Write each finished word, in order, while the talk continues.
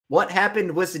What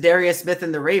happened with Za'Darius Smith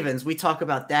and the Ravens? We talk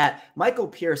about that, Michael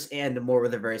Pierce, and more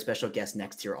with a very special guest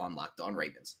next here on Locked On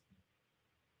Ravens.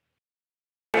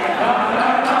 You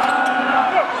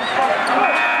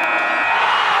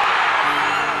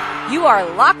are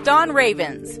Locked On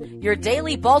Ravens, your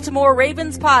daily Baltimore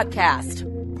Ravens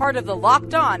podcast, part of the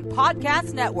Locked On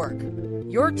Podcast Network,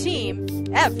 your team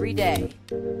every day.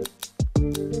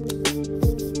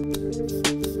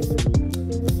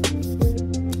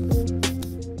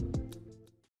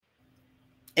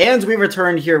 And we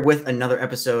return here with another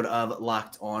episode of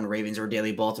Locked On Ravens, or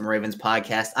daily Baltimore Ravens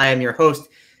podcast. I am your host,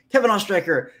 Kevin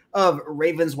Ostreicher of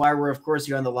Ravens Wire. We're, of course,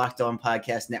 here on the Locked On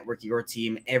Podcast Network, your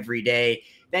team every day.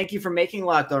 Thank you for making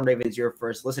Locked On Ravens your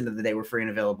first listen of the day. We're free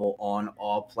and available on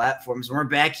all platforms. We're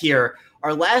back here,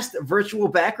 our last virtual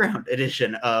background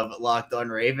edition of Locked On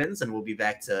Ravens, and we'll be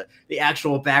back to the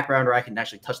actual background where I can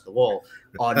actually touch the wall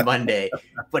on Monday.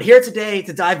 But here today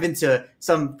to dive into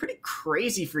some pretty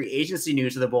crazy free agency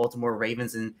news of the Baltimore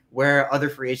Ravens and where other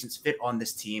free agents fit on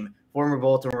this team. Former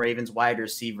Baltimore Ravens wide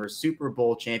receiver, Super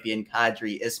Bowl champion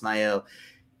Qadry Ismail.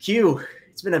 Q,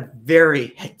 it's been a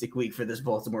very hectic week for this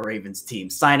Baltimore Ravens team.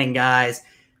 Signing guys,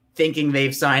 thinking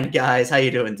they've signed guys. How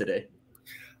you doing today?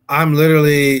 I'm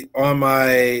literally on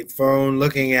my phone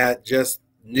looking at just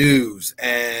news,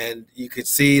 and you could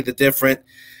see the different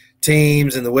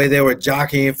teams and the way they were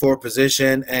jockeying for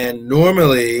position. And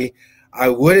normally I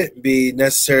wouldn't be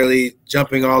necessarily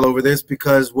jumping all over this,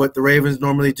 because what the Ravens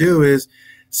normally do is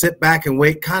sit back and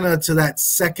wait kind of to that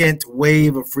second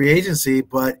wave of free agency.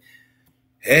 But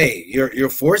hey, you're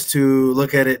forced to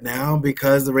look at it now,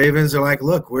 because the Ravens are like,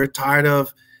 look, we're tired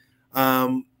of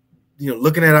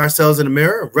looking at ourselves in the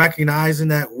mirror, recognizing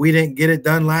that we didn't get it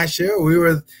done last year. We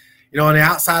were, on the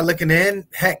outside looking in.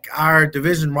 Heck, our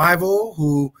division rival,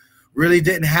 who really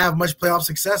didn't have much playoff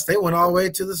success, they went all the way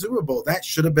to the Super Bowl. That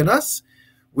should have been us.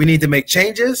 We need to make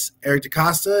changes. Eric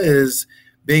DeCosta is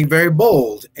being very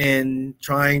bold in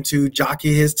trying to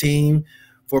jockey his team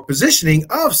for positioning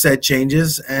of said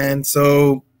changes. And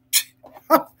so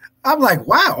I'm like,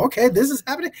 wow, okay, this is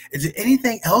happening. Is there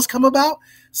anything else come about?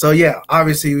 So, yeah,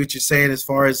 obviously what you're saying as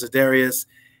far as Za'Darius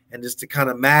and just the kind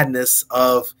of madness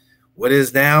of what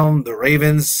is now the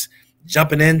Ravens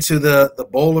jumping into the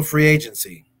bowl of free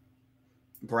agency.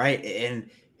 Right, and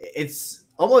it's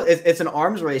an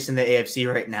arms race in the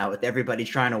AFC right now, with everybody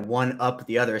trying to one-up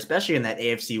the other, especially in that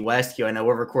AFC West. I know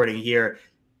we're recording here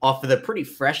off of the pretty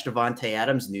fresh Davante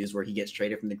Adams news, where he gets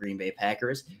traded from the Green Bay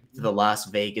Packers to the Las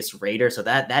Vegas Raiders. So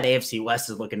that AFC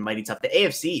West is looking mighty tough. The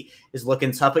AFC is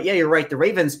looking tough. But yeah, you're right. The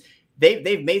Ravens,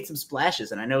 they've made some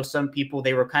splashes. And I know some people,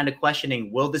 they were kind of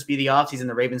questioning, will this be the offseason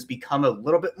the Ravens become a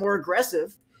little bit more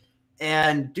aggressive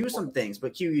and do some things?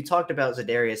 But Q, you talked about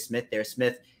Za'Darius Smith there.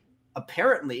 Smith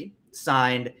apparently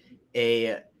signed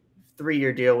a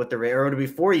 3-year deal with the Ravens, or to be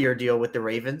 4-year deal with the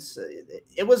Ravens.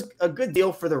 It was a good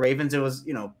deal for the Ravens. It was,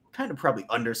 kind of probably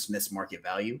under Smith's market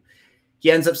value.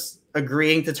 He ends up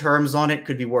agreeing to terms on it,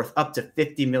 could be worth up to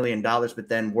 $50 million. But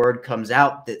then word comes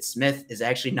out that Smith is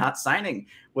actually not signing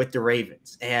with the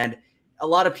Ravens. And a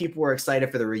lot of people were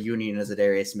excited for the reunion of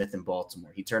Za'Darius Smith in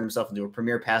Baltimore. He turned himself into a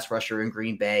premier pass rusher in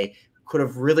Green Bay, could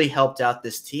have really helped out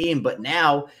this team. But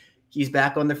now he's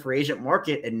back on the free agent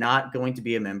market and not going to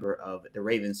be a member of the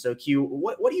Ravens. So, Q,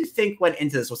 what do you think went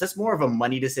into this? Was this more of a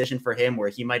money decision for him, where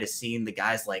he might have seen the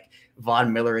guys like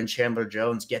Von Miller and Chandler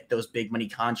Jones get those big money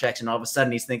contracts, and all of a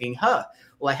sudden he's thinking, well,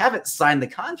 I haven't signed the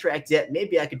contract yet.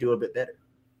 Maybe I could do a bit better.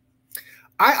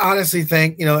 I honestly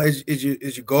think, as you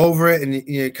go over it and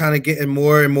you're kind of getting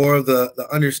more and more of the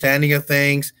understanding of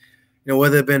things,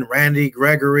 whether it been Randy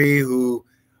Gregory, who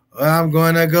 – I'm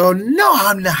going to go, no,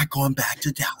 I'm not going back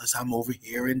to Dallas. I'm over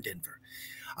here in Denver.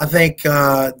 I think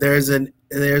there's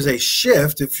a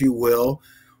shift, if you will,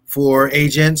 for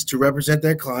agents to represent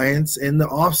their clients in the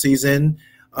offseason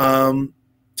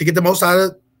to get the most out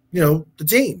of, the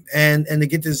team and to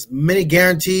get as many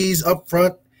guarantees up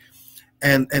front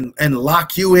and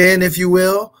lock you in, if you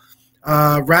will,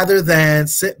 rather than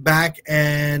sit back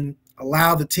and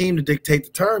allow the team to dictate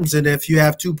the terms. And if you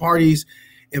have two parties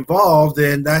involved,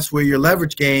 and that's where your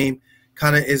leverage game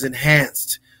kind of is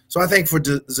enhanced. So I think for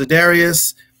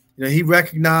Za'Darius, he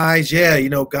recognized,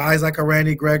 guys like a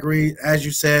Randy Gregory, as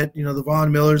you said, the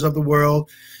Von Millers of the world,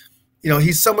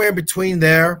 he's somewhere in between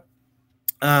there.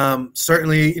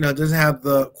 Certainly, doesn't have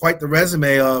quite the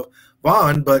resume of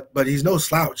Von, but he's no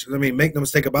slouch. I mean, make no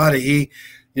mistake about it. He,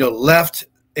 left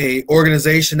a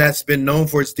organization that's been known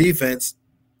for its defense,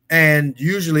 and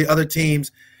usually other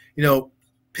teams,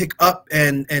 pick up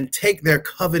and take their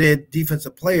coveted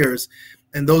defensive players,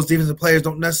 and those defensive players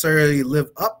don't necessarily live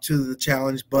up to the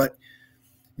challenge. But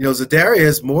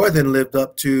Za'Darius more than lived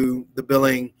up to the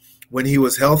billing when he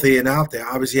was healthy and out there.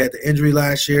 Obviously, he had the injury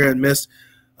last year and missed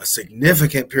a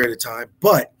significant period of time.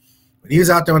 But when he was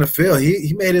out there on the field,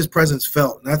 he made his presence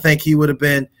felt. And I think he would have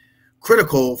been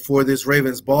critical for this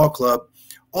Ravens ball club.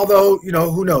 Although,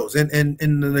 who knows? In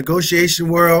the negotiation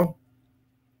world,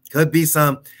 could be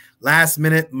some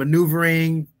last-minute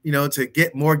maneuvering, to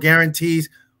get more guarantees.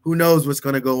 Who knows what's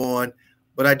going to go on?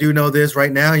 But I do know this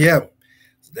right now,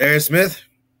 Za'Darius Smith,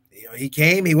 he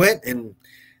came, he went, and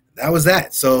that was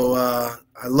that. So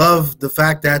I love the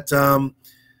fact that,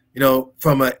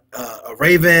 from a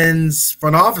Ravens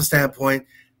front office standpoint,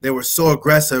 they were so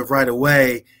aggressive right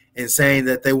away in saying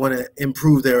that they want to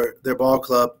improve their ball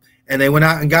club. And they went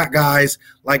out and got guys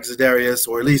like Za'Darius,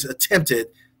 or at least attempted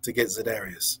to get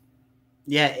Za'Darius.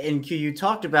 Yeah, and Q, you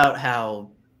talked about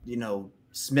how,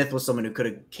 Smith was someone who could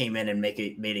have came in and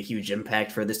made a huge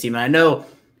impact for this team. And I know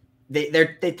they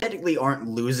technically aren't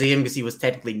losing him because he was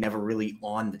technically never really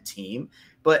on the team.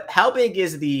 But how big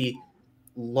is the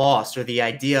loss or the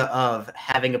idea of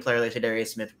having a player like Za'Darius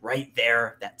Smith right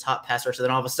there, that top pass rusher,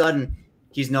 then all of a sudden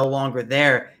he's no longer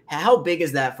there? How big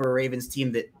is that for a Ravens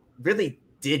team that really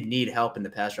did need help in the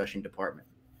pass rushing department?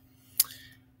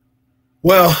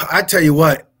 Well, I tell you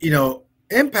what,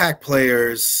 impact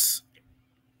players,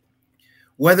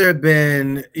 whether it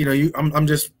been, I'm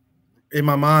just in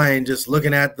my mind just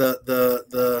looking at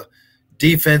the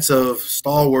defensive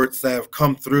stalwarts that have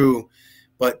come through,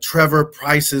 but Trevor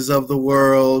Prices of the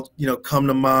world, come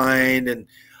to mind, and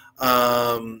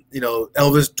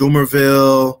Elvis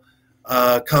Dumervil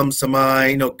comes to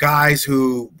mind. Guys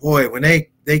who, boy, when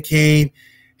they came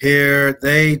here,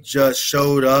 they just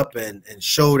showed up and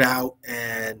showed out,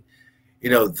 and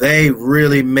they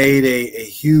really made a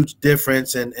huge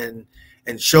difference and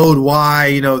showed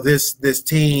why this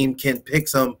team can pick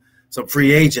some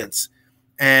free agents.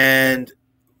 And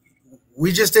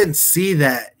we just didn't see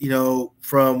that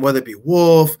from whether it be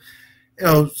Wolf,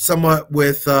 somewhat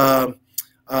with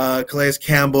Calais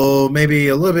Campbell, maybe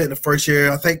a little bit in the first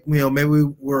year. I think maybe we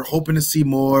were hoping to see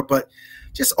more, but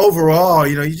just overall,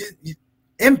 you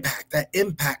impact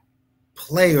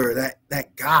player,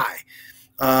 that guy.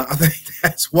 I think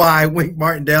that's why Wink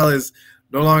Martindale is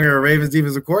no longer a Ravens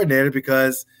defensive coordinator,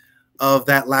 because of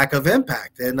that lack of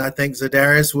impact. And I think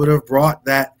Za'Darius would have brought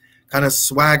that kind of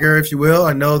swagger, if you will.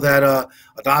 I know that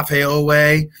Odafe Owe,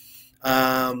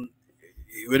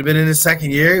 he would have been in his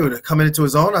second year. He would have come into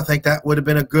his own. I think that would have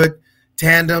been a good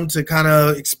tandem to kind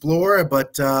of explore.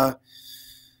 But, I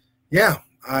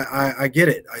get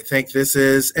it. I think this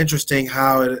is interesting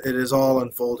how it is all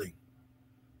unfolding.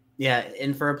 Yeah,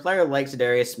 and for a player like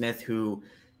Za'Darius Smith, who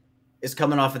is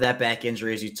coming off of that back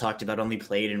injury, as you talked about, only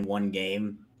played in one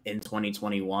game in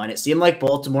 2021, it seemed like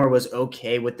Baltimore was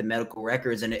okay with the medical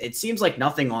records, and it seems like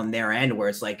nothing on their end where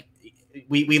it's like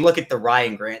we look at the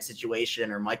Ryan Grant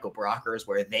situation or Michael Brockers,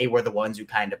 where they were the ones who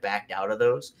kind of backed out of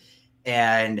those.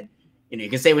 And you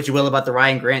can say what you will about the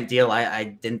Ryan Grant deal. I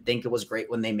didn't think it was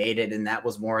great when they made it, and that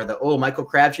was more Michael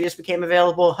Crabtree just became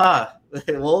available.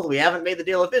 Well, we haven't made the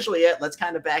deal officially yet. Let's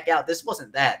kind of back out. This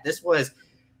wasn't that.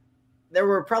 There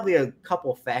were probably a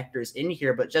couple factors in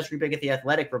here, but Jess Rubik at The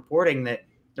Athletic reporting that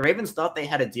the Ravens thought they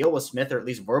had a deal with Smith, or at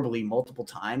least verbally, multiple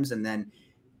times, and then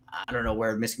I don't know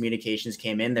where miscommunications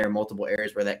came in. There are multiple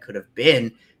areas where that could have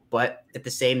been. But at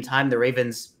the same time, the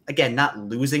Ravens, again, not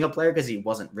losing a player because he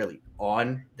wasn't really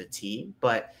on the team,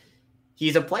 but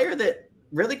he's a player that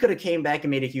really could have came back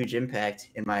and made a huge impact,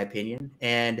 in my opinion.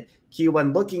 And Q,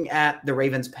 when looking at the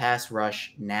Ravens pass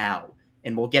rush now,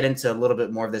 and we'll get into a little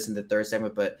bit more of this in the third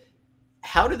segment, but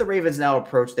how do the Ravens now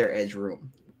approach their edge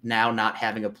room, now not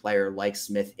having a player like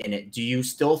Smith in it? Do you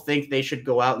still think they should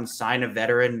go out and sign a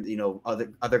veteran?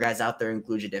 Other guys out there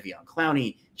include Jadeveon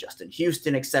Clowney, Justin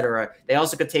Houston, etc. They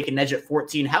also could take an edge at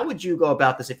 14. How would you go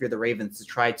about this if you're the Ravens to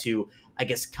try to,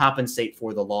 compensate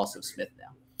for the loss of Smith now?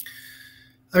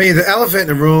 I mean, the elephant in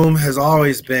the room has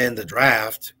always been the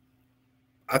draft.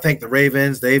 I think the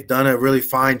Ravens, they've done a really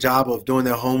fine job of doing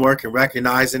their homework and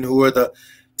recognizing who are the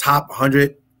top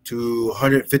 100 to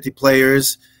 150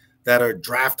 players that are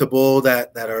draftable,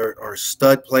 that are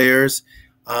stud players,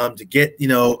 to get,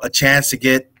 a chance to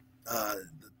get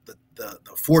the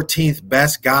 14th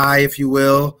best guy, if you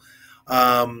will,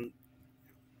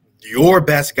 your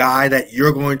best guy that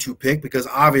you're going to pick, because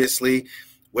obviously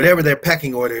whatever their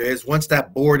pecking order is, once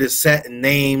that board is set and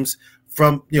names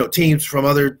from, teams from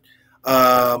other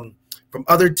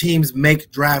teams make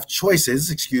draft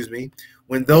choices,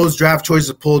 when those draft choices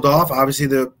are pulled off, obviously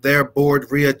their board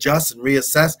readjusts and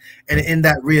reassess. And in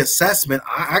that reassessment,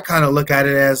 I kind of look at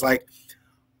it as like,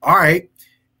 all right,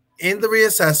 in the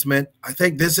reassessment, I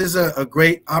think this is a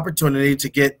great opportunity to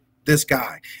get this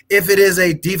guy. If it is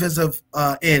a defensive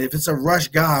end, if it's a rush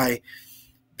guy,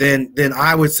 then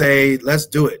I would say let's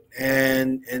do it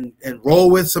and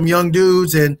roll with some young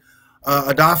dudes and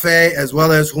Adafe as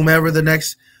well as whomever the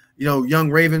next young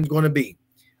Raven's going to be.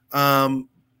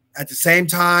 At the same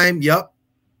time,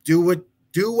 do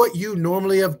what you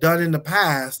normally have done in the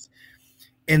past.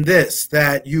 In this,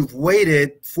 that you've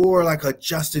waited for like a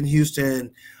Justin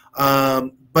Houston,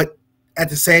 but at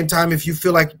the same time, if you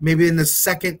feel like maybe in the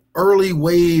second early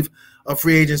wave of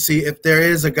free agency, if there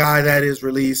is a guy that is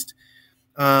released,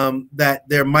 that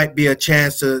there might be a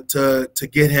chance to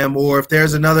get him, or if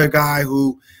there's another guy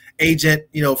who agent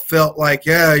felt like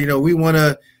we want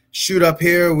to shoot up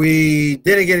here, we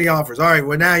didn't get any offers. All right,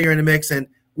 well now you're in the mix and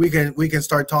we can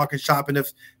start talking shop, and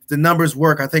if the numbers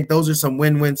work, I think those are some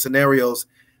win-win scenarios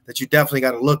that you definitely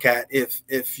got to look at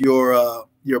if you're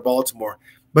Baltimore.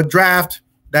 But draft,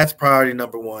 that's priority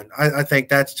number one. I think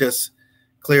that's just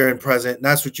clear and present. And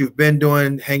that's what you've been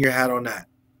doing. Hang your hat on that.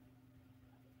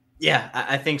 Yeah,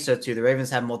 I think so too. The Ravens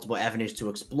have multiple avenues to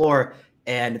explore,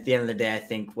 and at the end of the day, I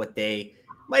think what they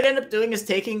might end up doing is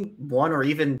taking one or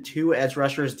even two edge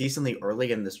rushers decently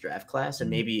early in this draft class, and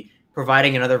maybe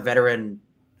providing another veteran,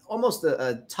 almost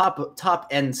a top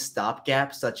end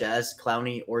stopgap, such as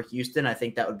Clowney or Houston. I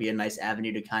think that would be a nice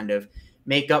avenue to kind of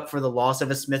make up for the loss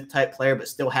of a Smith type player, but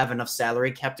still have enough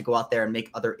salary cap to go out there and make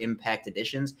other impact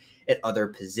additions at other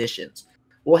positions.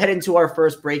 We'll head into our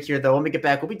first break here, though. When we get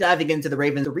back, we'll be diving into the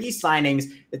Ravens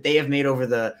re-signings that they have made over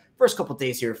the first couple of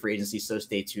days here of free agency, so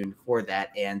stay tuned for that,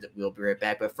 and we'll be right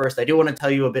back. But first, I do want to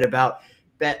tell you a bit about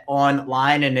Bet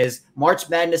Online, and as March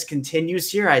Madness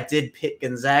continues here, I did pick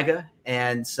Gonzaga,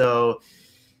 and so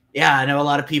yeah, I know a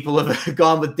lot of people have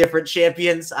gone with different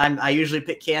champions. I usually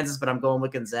pick Kansas, but I'm going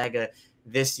with Gonzaga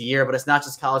this year. But it's not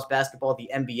just college basketball, the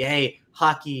NBA,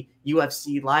 hockey,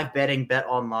 UFC, live betting.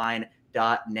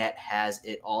 BetOnline.net has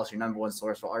it all. It's your number one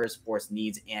source for all your sports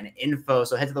needs and info.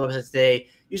 So head to the website today,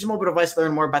 use your mobile device to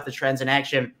learn more about the trends in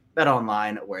action.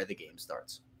 BetOnline, where the game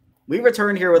starts. We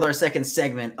return here with our second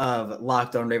segment of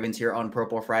Locked On Ravens here on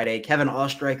Purple Friday. Kevin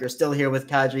Oestreicher still here with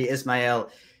Qadry Ismail.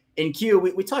 In Q,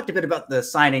 we talked a bit about the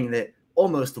signing that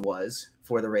almost was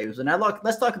for the Ravens. And now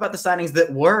let's talk about the signings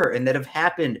that were and that have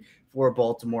happened for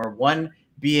Baltimore. One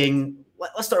being,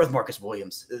 let's start with Marcus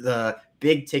Williams, the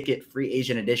big ticket free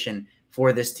agent addition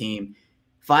for this team.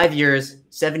 5 years,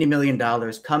 $70 million,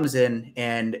 comes in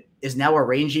and is now a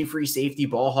rangy free safety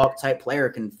ball hawk type player,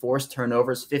 can force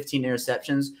turnovers, 15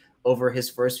 interceptions over his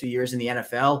first few years in the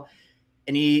NFL.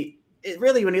 And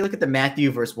when you look at the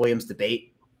Matthew versus Williams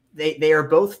debate, they are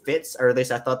both fits, or at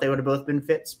least I thought they would have both been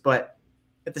fits. But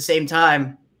at the same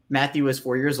time, Matthew is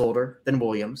 4 years older than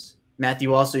Williams.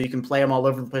 Matthew also, you can play him all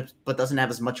over the place, but doesn't have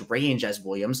as much range as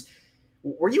Williams.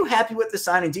 Were you happy with the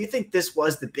signing? Do you think this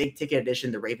was the big ticket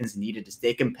addition the Ravens needed to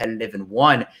stay competitive and,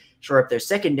 one, shore up their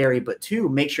secondary, but two,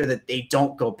 make sure that they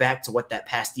don't go back to what that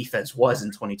pass defense was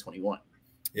in 2021?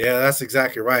 Yeah, that's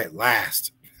exactly right.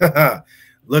 Last.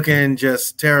 Looking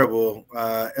just terrible.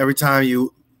 Every time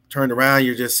you turned around,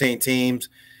 you're just seeing teams,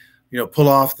 pull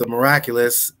off the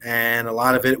miraculous, and a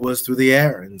lot of it was through the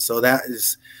air. And so that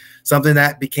is something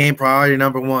that became priority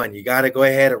number one. You got to go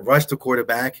ahead and rush the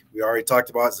quarterback. We already talked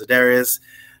about Za'Darius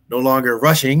no longer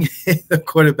rushing the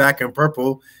quarterback in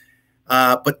purple.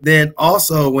 But then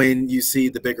also when you see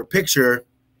the bigger picture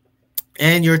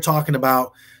and you're talking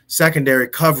about secondary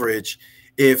coverage,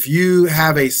 if you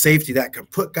have a safety that can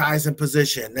put guys in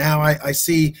position, now I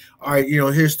see, all right,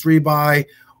 here's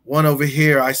 3-by-1 over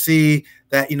here. I see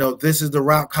that, this is the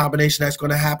route combination that's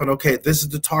going to happen. Okay, this is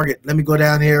the target. Let me go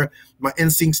down here. My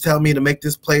instincts tell me to make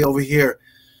this play over here.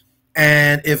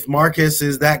 And if Marcus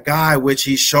is that guy, which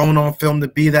he's shown on film to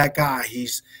be that guy,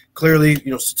 he's clearly,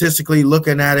 statistically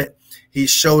looking at it, he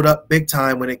showed up big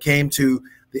time when it came to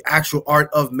the actual art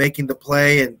of making the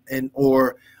play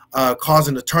or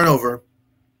causing the turnover.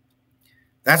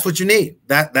 That's what you need.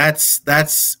 That's the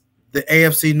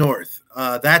AFC North.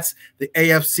 That's the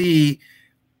AFC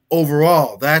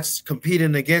overall. That's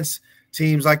competing against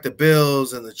teams like the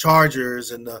Bills and the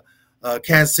Chargers and the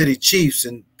Kansas City Chiefs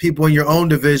and people in your own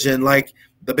division like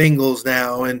the Bengals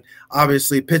now, and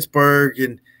obviously Pittsburgh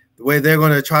and the way they're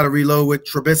going to try to reload with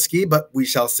Trubisky, but we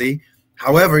shall see.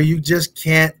 However, you just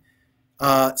can't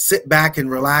sit back and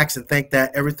relax and think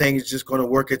that everything is just going to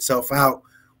work itself out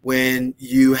when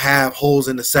you have holes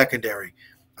in the secondary.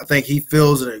 I think he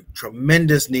feels a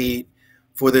tremendous need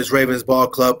for this Ravens ball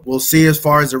club. We'll see as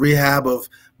far as the rehab of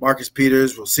Marcus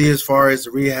Peters. We'll see as far as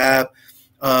the rehab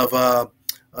of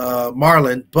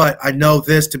Marlon. But I know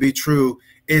this to be true.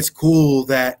 It's cool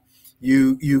that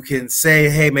you can say,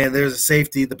 hey man, there's a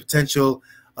safety, the potential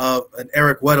of an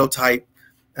Eric Weddle type,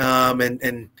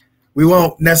 and we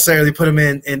won't necessarily put him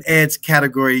in Ed's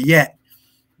category yet,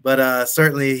 but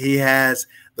certainly he has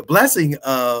the blessing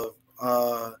of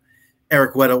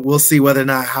Eric Weddle. We'll see whether or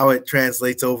not how it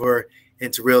translates over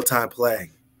into real-time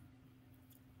play.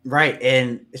 Right.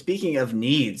 And speaking of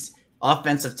needs,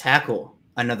 offensive tackle,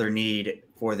 another need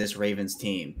for this Ravens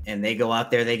team. And they go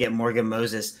out there, they get Morgan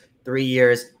Moses, 3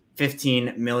 years,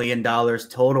 $15 million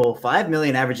total, $5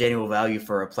 million average annual value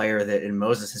for a player that in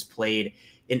Moses has played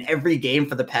in every game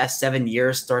for the past 7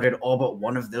 years, started all but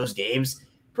one of those games.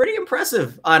 Pretty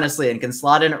impressive, honestly, and can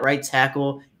slot in at right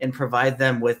tackle and provide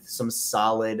them with some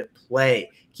solid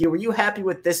play. Q, were you happy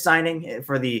with this signing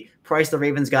for the price the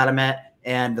Ravens got him at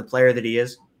and the player that he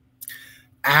is?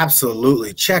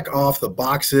 Absolutely. Check off the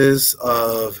boxes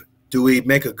of, do we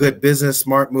make a good business,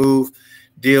 smart move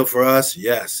deal for us?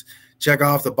 Yes. Check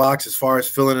off the box as far as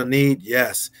filling a need?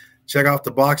 Yes. Check off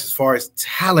the box as far as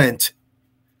talent?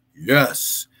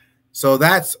 Yes. So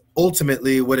that's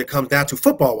ultimately what it comes down to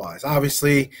football-wise.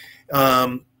 Obviously,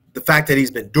 the fact that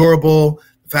he's been durable,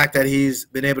 the fact that he's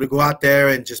been able to go out there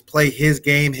and just play his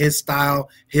game, his style,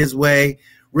 his way,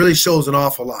 really shows an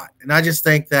awful lot. And I just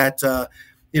think that,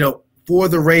 for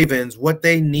the Ravens, what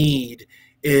they need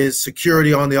is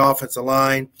security on the offensive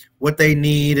line. What they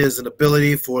need is an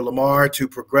ability for Lamar to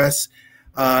progress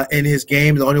in his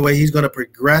game. The only way he's going to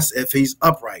progress if he's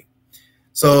upright.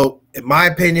 So, in my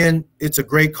opinion, it's a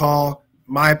great call.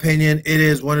 In my opinion, it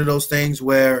is one of those things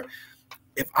where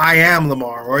if I am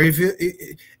Lamar or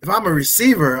if I'm a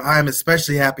receiver, I'm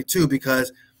especially happy too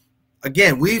because,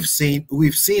 again, we've seen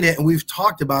it and we've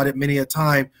talked about it many a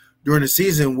time during the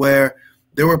season where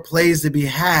there were plays to be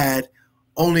had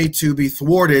only to be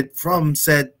thwarted from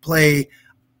said play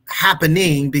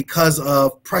happening because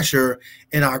of pressure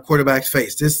in our quarterback's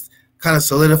face. This kind of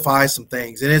solidifies some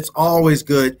things, and it's always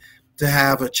good to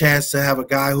have a chance to have a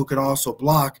guy who can also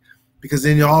block because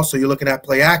then you're looking at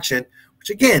play action, which,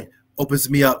 again, opens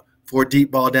me up for a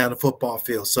deep ball down the football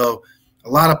field. So a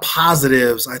lot of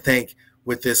positives, I think,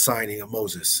 with this signing of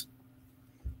Moses.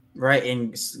 Right,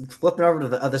 and flipping over to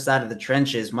the other side of the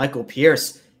trenches, Michael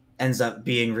Pierce ends up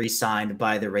being re-signed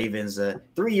by the Ravens, a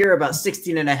 3-year, about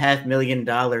 $16.5 million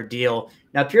deal.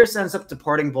 Now, Pierce ends up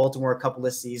departing Baltimore a couple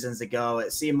of seasons ago.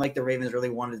 It seemed like the Ravens really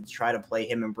wanted to try to play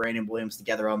him and Brandon Williams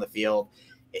together on the field.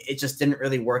 It just didn't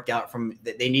really work out.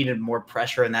 They needed more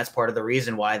pressure, and that's part of the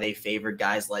reason why they favored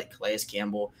guys like Calais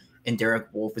Campbell and Derek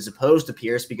Wolfe as opposed to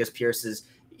Pierce, because Pierce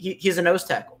he's a nose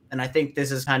tackle. And I think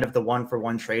this is kind of the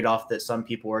one-for-one trade-off that some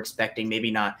people were expecting,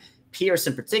 maybe not Pierce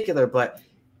in particular, but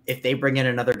if they bring in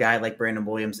another guy like Brandon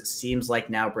Williams, it seems like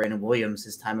now Brandon Williams,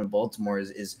 his time in Baltimore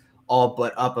is all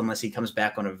but up unless he comes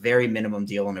back on a very minimum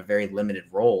deal in a very limited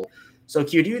role. So,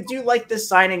 Q, do you like this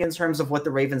signing in terms of what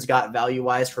the Ravens got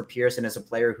value-wise for Pierce and as a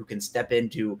player who can step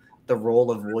into the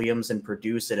role of Williams and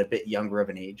produce at a bit younger of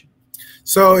an age?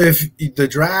 So if the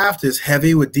draft is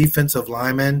heavy with defensive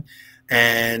linemen,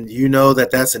 and you know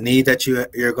that that's a need that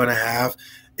you're going to have.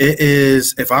 It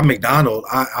is, if I'm McDonald,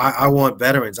 I want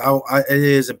veterans. It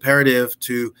is imperative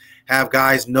to have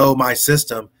guys know my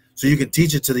system so you can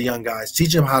teach it to the young guys,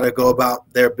 teach them how to go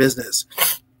about their business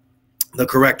the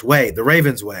correct way, the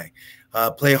Ravens way.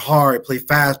 Play hard, play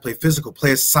fast, play physical,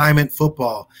 play assignment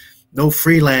football, no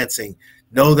freelancing.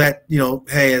 Know that,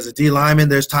 hey, as a D lineman,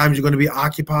 there's times you're going to be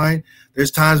occupying.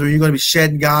 There's times where you're going to be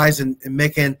shedding guys and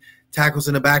making tackles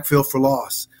in the backfield for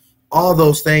loss. All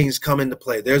those things come into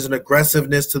play. There's an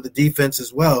aggressiveness to the defense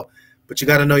as well, but you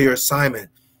got to know your assignment.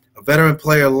 A veteran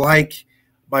player like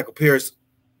Michael Pierce,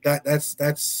 that's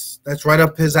right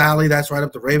up his alley. That's right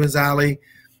up the Ravens' alley.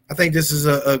 I think this is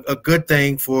a good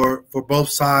thing for both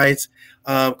sides.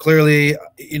 Clearly,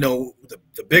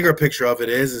 the bigger picture of it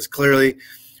is clearly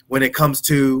when it comes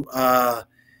to,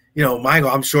 Michael,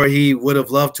 I'm sure he would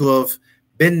have loved to have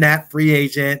been that free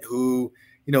agent who,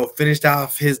 finished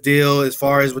off his deal as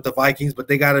far as with the Vikings, but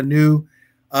they got a new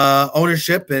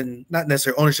ownership and not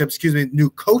necessarily ownership, new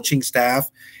coaching staff.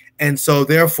 And so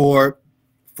therefore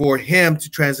for him to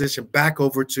transition back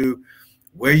over to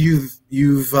where you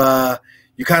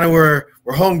kind of were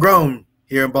homegrown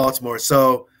here in Baltimore.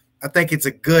 So I think it's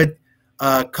a good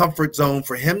comfort zone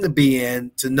for him to be in,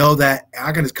 to know that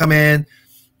I can just come in.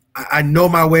 I know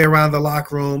my way around the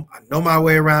locker room. I know my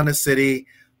way around the city.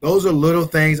 Those are little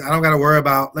things I don't got to worry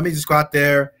about. Let me just go out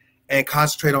there and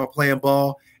concentrate on playing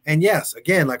ball. And, yes,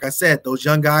 again, like I said, those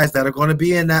young guys that are going to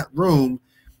be in that room,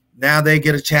 now they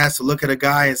get a chance to look at a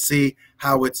guy and see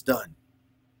how it's done.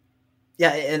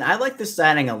 Yeah, and I like this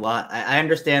signing a lot. I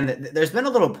understand that there's been a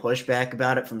little pushback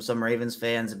about it from some Ravens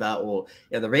fans about, well,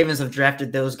 the Ravens have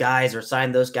drafted those guys or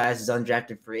signed those guys as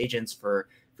undrafted free agents for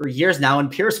years now,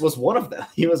 and Pierce was one of them.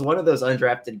 He was one of those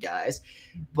undrafted guys.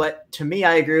 But to me,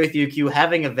 I agree with you, Q.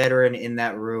 Having a veteran in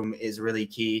that room is really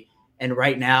key. And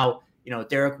right now,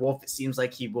 Derek Wolfe, it seems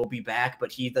like he will be back,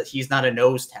 but he's not a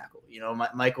nose tackle.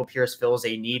 Michael Pierce fills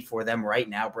a need for them right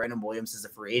now. Brandon Williams is a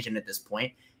free agent at this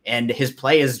point, and his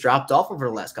play has dropped off over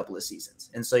the last couple of seasons.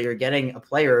 And so you're getting a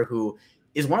player who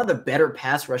is one of the better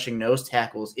pass rushing nose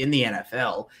tackles in the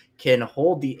NFL, can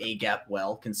hold the A-gap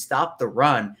well, can stop the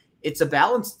run. It's a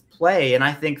balanced play, and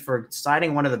I think for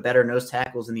signing one of the better nose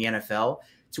tackles in the NFL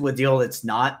to a deal that's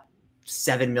not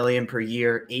 $7 million per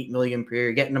year, $8 million per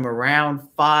year, getting them around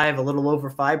 $5, a little over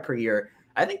 $5 per year,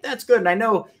 I think that's good. And I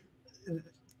know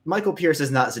Michael Pierce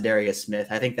is not Za'Darius Smith.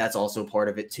 I think that's also part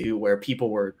of it too, where people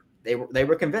were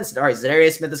convinced, all right,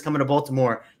 Za'Darius Smith is coming to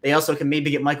Baltimore. They also can maybe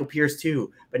get Michael Pierce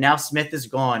too. But now Smith is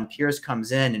gone. Pierce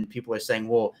comes in, and people are saying,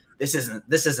 well, this isn't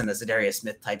a Za'Darius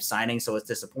Smith type signing, so it's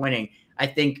disappointing. I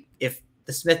think if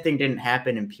the Smith thing didn't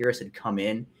happen and Pierce had come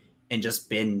in and just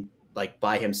been like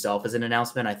by himself as an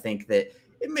announcement, I think that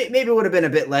maybe would have been a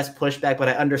bit less pushback, but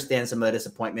I understand some of the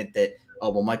disappointment that, oh,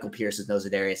 well, Michael Pierce is no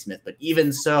Za'Darius Smith. But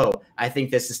even so, I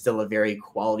think this is still a very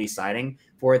quality signing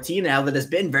for a team now that has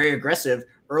been very aggressive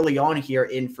early on here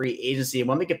in free agency. And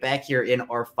when we get back here in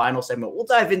our final segment, we'll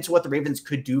dive into what the Ravens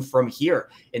could do from here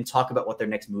and talk about what their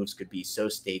next moves could be. So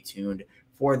stay tuned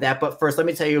for that. But first, let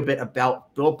me tell you a bit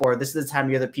about Built Bar. This is the time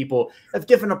of year that people have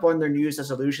given up on their New Year's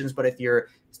resolutions, but if you're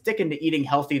sticking to eating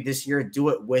healthy this year, do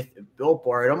it with Built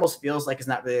Bar. It almost feels like it's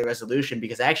not really a resolution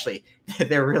because actually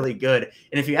they're really good.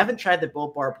 And if you haven't tried the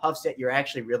Built Bar Puffs yet, you're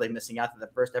actually really missing out. They're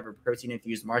the first ever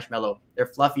protein-infused marshmallow. They're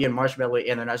fluffy and marshmallowy,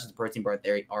 and they're not just a protein bar.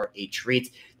 They are a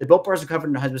treat. The Built Bars are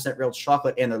covered in 100% real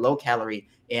chocolate, and they're low-calorie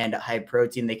and high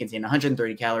protein. They contain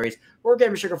 130 calories, 4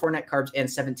 grams of sugar, 4 net carbs, and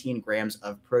 17 grams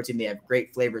of protein. They have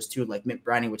great flavors too, like mint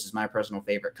brownie, which is my personal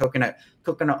favorite, coconut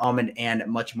almond, and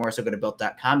much more. So go to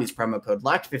built.com, use promo code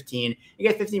LOCKED15. You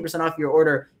get 15% off your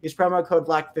order. Use promo code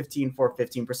LOCKED15 for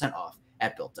 15% off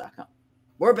at built.com.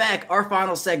 We're back. Our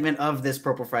final segment of this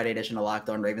Purple Friday edition of Locked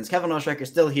On Ravens. Kevin Oestreicher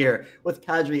still here with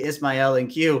Qadry Ismail and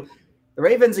Q. The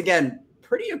Ravens, again,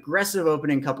 pretty aggressive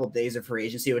opening couple of days of free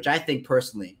agency, which I think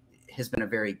personally has been a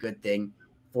very good thing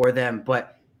for them.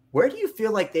 But where do you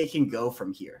feel like they can go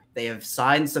from here? They have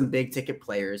signed some big ticket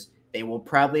players. They will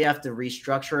probably have to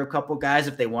restructure a couple guys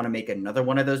if they want to make another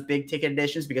one of those big ticket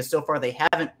additions, because so far they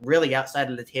haven't really, outside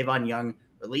of the Tavon Young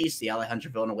release, the Alejandro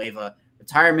Villanueva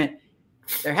retirement,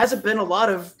 there hasn't been a lot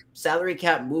of salary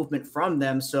cap movement from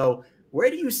them. So where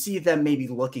do you see them maybe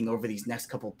looking over these next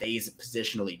couple of days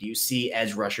positionally? Do you see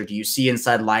edge rusher? Do you see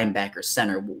inside linebacker,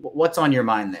 center? What's on your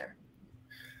mind there?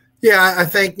 Yeah, I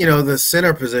think, the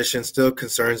center position still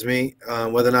concerns me,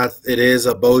 whether or not it is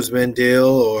a Bozeman deal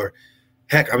or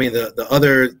heck, I mean, the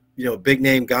other, big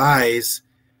name guys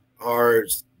are,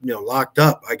 locked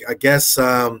up. I guess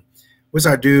what's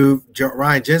our dude,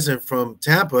 Ryan Jensen from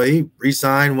Tampa, he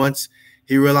re-signed once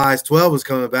he realized 12 was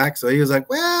coming back. So he was like,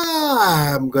 well,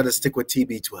 I'm going to stick with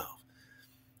TB12.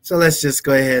 So let's just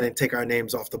go ahead and take our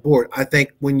names off the board. I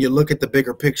think when you look at the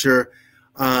bigger picture,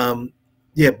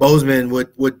 Bozeman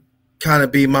would kind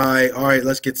of be my, all right,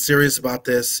 let's get serious about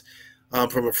this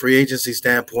from a free agency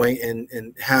standpoint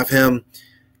and have him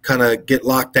kind of get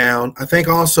locked down. I think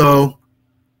also,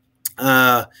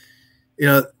 if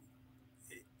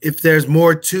there's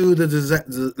more to the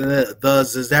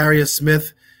Za'Darius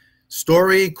Smith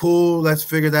story, cool, let's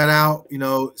figure that out.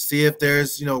 See if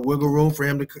there's, wiggle room for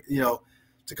him to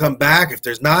come back. If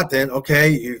there's not, then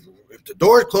okay, if the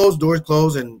door's closed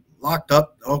and locked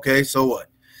up, okay, so what?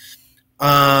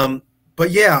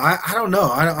 But yeah, I don't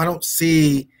know. I don't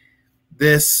see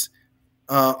this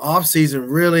offseason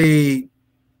really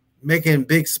making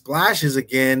big splashes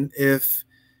again if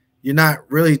you're not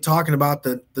really talking about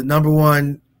the number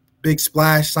one big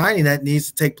splash signing that needs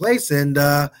to take place, and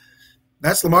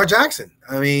that's Lamar Jackson.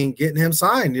 I mean, getting him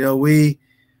signed. We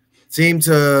seem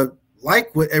to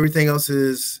like what everything else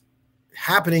is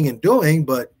happening and doing,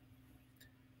 but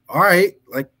all right,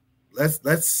 like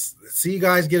let's see you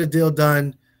guys get a deal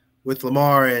done with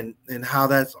Lamar and how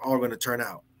that's all going to turn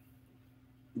out.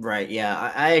 Right.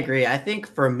 Yeah, I agree. I think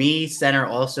for me, center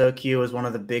also, Q, is one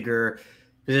of the bigger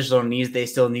positional needs they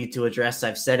still need to address.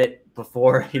 I've said it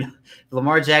before,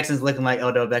 Lamar Jackson's looking like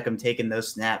Odell Beckham taking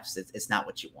those snaps. It's not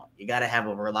what you want. You got to have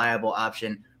a reliable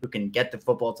option who can get the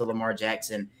football to Lamar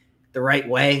Jackson the right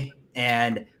way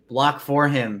and block for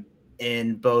him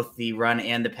in both the run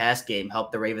and the pass game,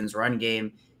 help the Ravens run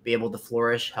game be able to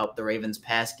flourish, help the Ravens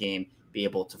pass game be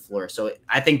able to flourish. So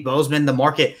I think Bozeman, the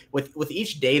market, with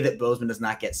each day that Bozeman does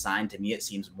not get signed, to me, it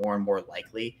seems more and more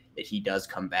likely that he does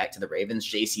come back to the Ravens.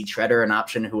 J.C. Treader, an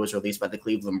option who was released by the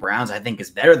Cleveland Browns, I think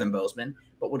is better than Bozeman,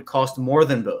 but would cost more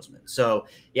than Bozeman. So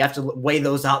you have to weigh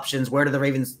those options. Where do the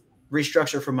Ravens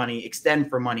restructure for money, extend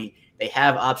for money? They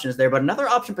have options there, but another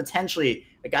option potentially,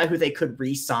 a guy who they could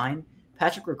re-sign,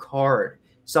 Patrick Ricard,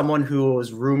 someone who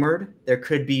was rumored there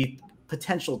could be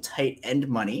potential tight end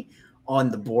money on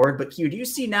the board. But Q, do you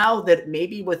see now that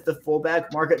maybe with the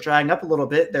fullback market drying up a little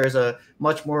bit, there's a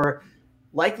much more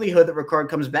likelihood that Ricard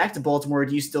comes back to Baltimore? Or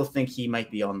do you still think he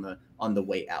might be on the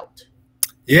way out?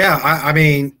 Yeah, I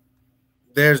mean,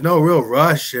 there's no real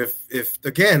rush. If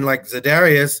again, like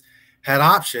Za'Darius had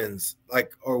options,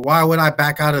 like, or why would I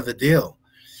back out of the deal?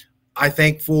 I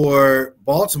think for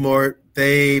Baltimore,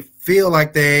 they feel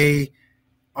like they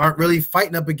aren't really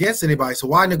fighting up against anybody. So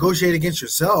why negotiate against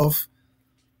yourself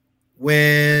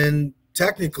when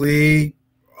technically,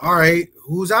 all right,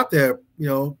 who's out there? You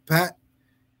know, Pat,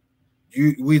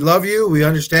 we love you. We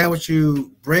understand what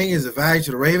you bring as a value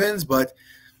to the Ravens, but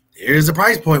here's the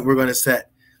price point we're going to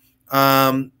set.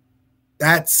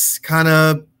 That's kind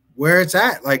of where it's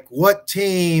at. Like, what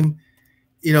team,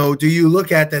 you know, do you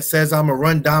look at that says I'm a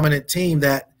run dominant team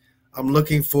that I'm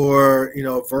looking for, you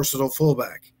know, a versatile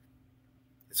fullback?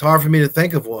 It's hard for me to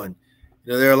think of one.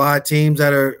 You know, there are a lot of teams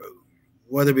that are,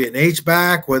 whether it be an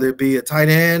H-back, whether it be a tight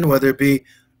end, whether it be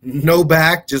no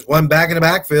back, just one back in the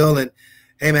backfield, and,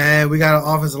 hey, man, we got an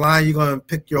offensive line. You're going to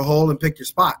pick your hole and pick your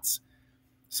spots.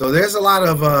 So there's a lot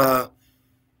of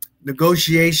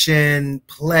negotiation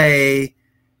play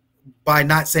by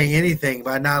not saying anything,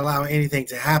 by not allowing anything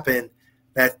to happen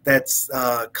that's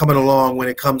coming along when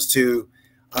it comes to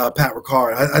Pat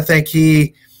Ricard. I think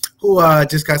who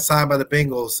just got signed by the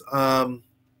Bengals,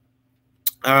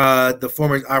 our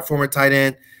former tight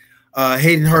end,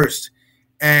 Hayden Hurst.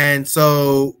 And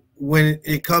so when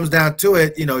it comes down to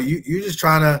it, you know, you're just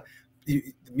trying to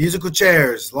musical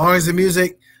chairs. As long as the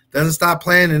music doesn't stop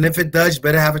playing, and if it does, you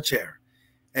better have a chair.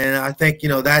 And I think, you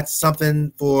know, that's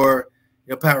something for,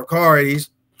 you know, Pat Ricard.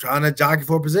 He's trying to jockey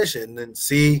for a position and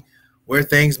see where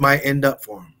things might end up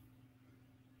for him.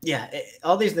 Yeah,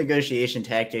 all these negotiation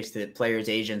tactics that players,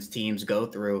 agents, teams go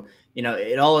through, you know,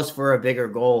 it all is for a bigger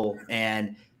goal.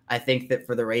 And I think that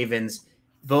for the Ravens,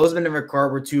 Bozeman and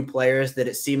Ricard were two players that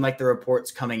it seemed like the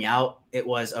reports coming out, it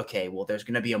was, okay, well, there's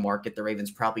going to be a market. The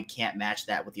Ravens probably can't match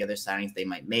that with the other signings they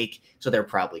might make, so they're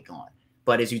probably gone.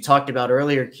 But as you talked about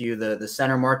earlier, Q, the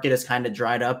center market has kind of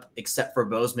dried up except for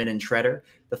Bozeman and Treader.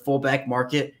 The fullback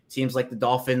market seems like the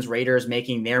Dolphins, Raiders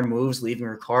making their moves, leaving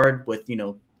Ricard with, you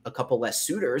know, a couple less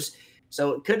suitors.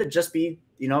 So it could just be,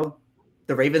 you know,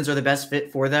 the Ravens are the best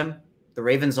fit for them. The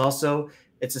Ravens also,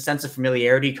 it's a sense of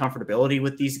familiarity, comfortability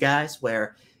with these guys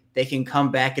where they can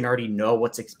come back and already know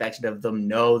what's expected of them,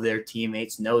 know their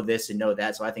teammates, know this and know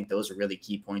that. So I think those are really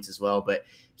key points as well. But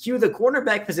Q, the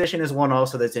cornerback position is one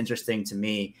also that's interesting to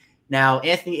me. Now,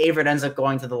 Anthony Averett ends up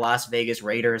going to the Las Vegas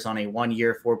Raiders on a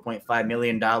 1-year, $4.5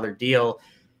 million deal.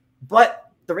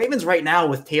 But the Ravens right now,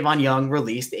 with Tavon Young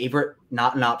released, Averett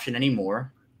not an option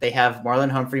anymore. They have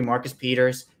Marlon Humphrey, Marcus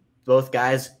Peters, both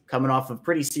guys coming off of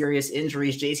pretty serious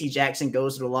injuries. J.C. Jackson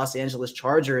goes to the Los Angeles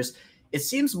Chargers. It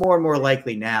seems more and more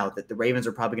likely now that the Ravens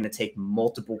are probably going to take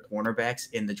multiple cornerbacks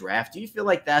in the draft. Do you feel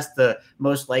like that's the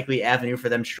most likely avenue for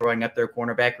them shoring up their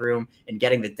cornerback room and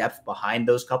getting the depth behind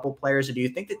those couple players? Or do you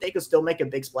think that they could still make a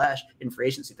big splash in free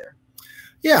agency there?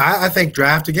 Yeah, I think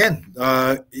draft again.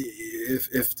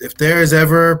 If there is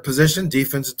ever a position,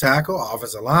 defensive tackle,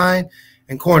 offensive line,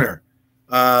 and corner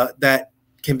that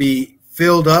can be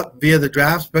filled up via the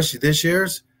draft, especially this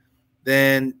year's,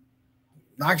 then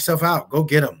knock yourself out. Go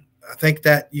get them. I think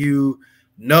that you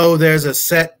know there's a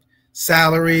set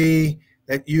salary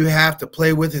that you have to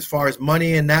play with as far as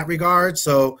money in that regard.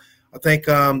 So I think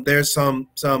there's some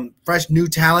fresh new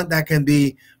talent that can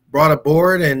be brought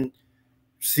aboard and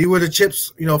see where the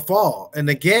chips, you know, fall. And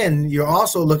again, you're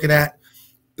also looking at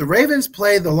the Ravens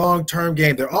play the long-term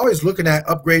game. They're always looking at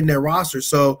upgrading their roster.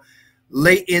 So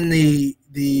late in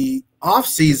the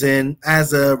offseason,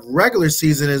 as a regular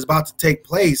season is about to take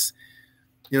place,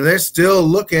 you know, they're still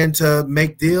looking to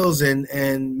make deals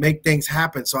and make things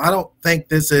happen. So I don't think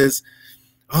this is,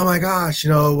 oh my gosh, you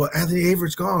know, Anthony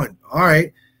Averett's gone. All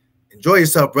right, enjoy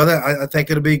yourself, brother. I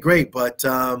think it'll be great. But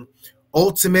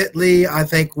ultimately, I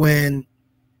think when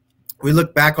we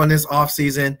look back on this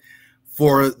offseason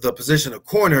for the position of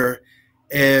corner,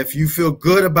 if you feel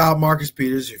good about Marcus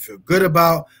Peters, you feel good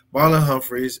about Marlon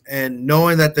Humphreys, and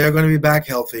knowing that they're going to be back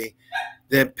healthy,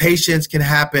 then patience can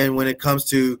happen when it comes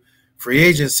to free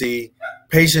agency.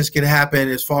 Patience can happen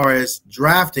as far as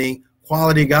drafting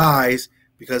quality guys,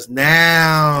 because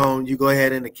now you go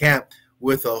ahead into camp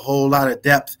with a whole lot of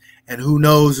depth, and who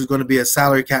knows who's going to be a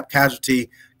salary cap casualty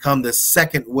come the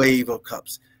second wave of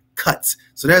cuts.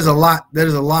 So there's a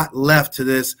lot left to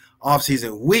this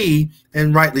offseason. We,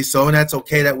 and rightly so, and that's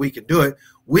okay that we can do it,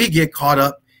 we get caught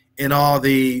up in all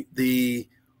the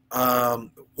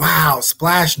wow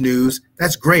splash news.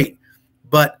 That's great.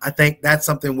 But I think that's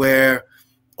something where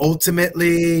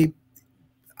ultimately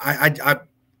I've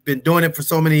been doing it for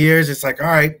so many years. It's like, all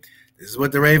right, this is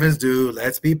what the Ravens do.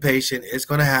 Let's be patient. It's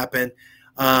going to happen.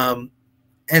 And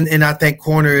I think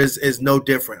corner is no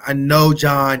different. I know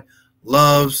John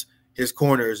loves his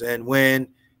corners. And when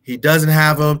he doesn't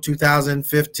have them,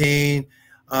 2015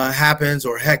 happens,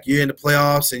 or heck, you're in the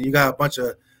playoffs and you got a bunch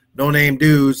of no-name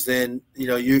dudes, then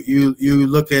you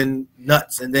looking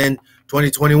nuts. And then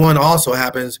 2021 also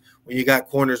happens when you got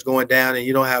corners going down and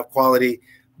you don't have quality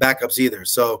backups either.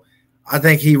 So I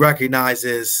think he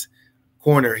recognizes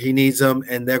corner. He needs them,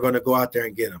 and they're going to go out there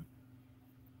and get them.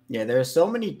 Yeah, there are so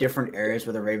many different areas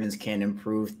where the Ravens can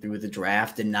improve through the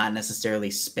draft and not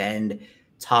necessarily spend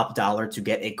top dollar to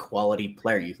get a quality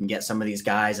player. You can get some of these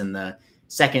guys in the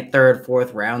second, third,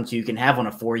 fourth rounds. You can have on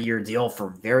a 4-year deal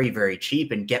for very, very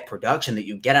cheap and get production that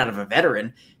you get out of a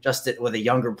veteran just with a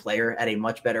younger player at a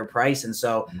much better price. And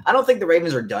so I don't think the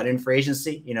Ravens are done in free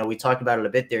agency. We talked about it a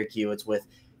bit there, Q. It's with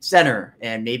center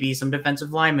and maybe some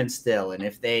defensive linemen still. And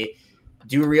if they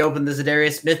do reopen the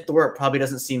Za'Darius Smith door, it probably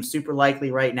doesn't seem super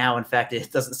likely right now. In fact,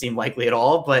 it doesn't seem likely at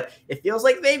all, but it feels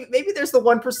like maybe there's the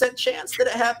 1% chance that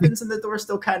it happens and the door's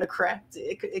still kind of cracked.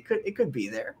 It could be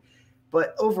there.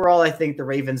 But overall, I think the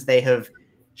Ravens, they have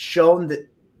shown that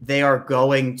they are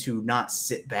going to not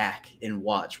sit back and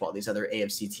watch while these other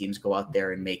AFC teams go out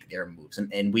there and make their moves.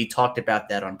 And we talked about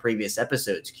that on previous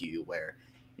episodes, Q, where,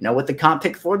 with the comp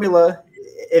pick formula,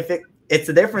 it's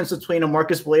the difference between a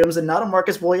Marcus Williams and not a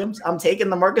Marcus Williams, I'm taking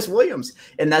the Marcus Williams.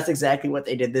 And that's exactly what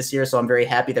they did this year. So I'm very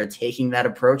happy they're taking that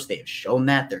approach. They have shown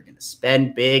that they're going to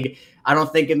spend big. I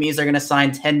don't think it means they're going to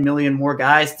sign 10 million more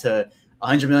guys to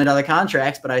 $100 million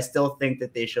contracts, but I still think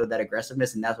that they showed that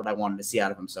aggressiveness, and that's what I wanted to see out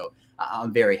of them. So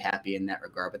I'm very happy in that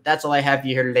regard. But that's all I have for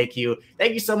you here today, Q.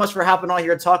 Thank you so much for hopping on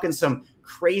here, talking some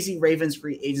crazy Ravens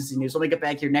free agency news. When we get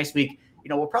back here next week,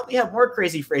 we'll probably have more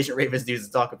crazy free agent Ravens news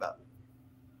to talk about.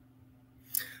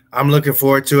 I'm looking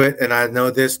forward to it, and I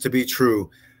know this to be true.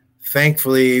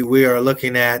 Thankfully, we are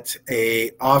looking at a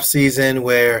offseason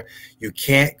where you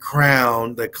can't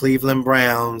crown the Cleveland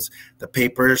Browns the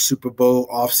paper Super Bowl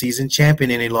offseason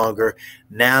champion any longer,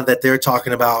 now that they're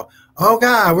talking about, oh,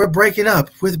 God, we're breaking up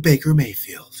with Baker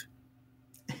Mayfield.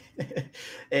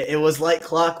 It was like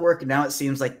clockwork. Now it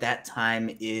seems like that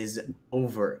time is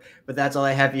over. But that's all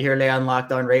I have you here today on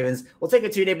Locked On Ravens. We'll take a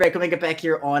 2-day break. When we get back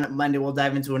here on Monday, we'll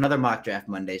dive into another mock draft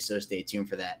Monday, so stay tuned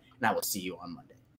for that. And I will see you on Monday.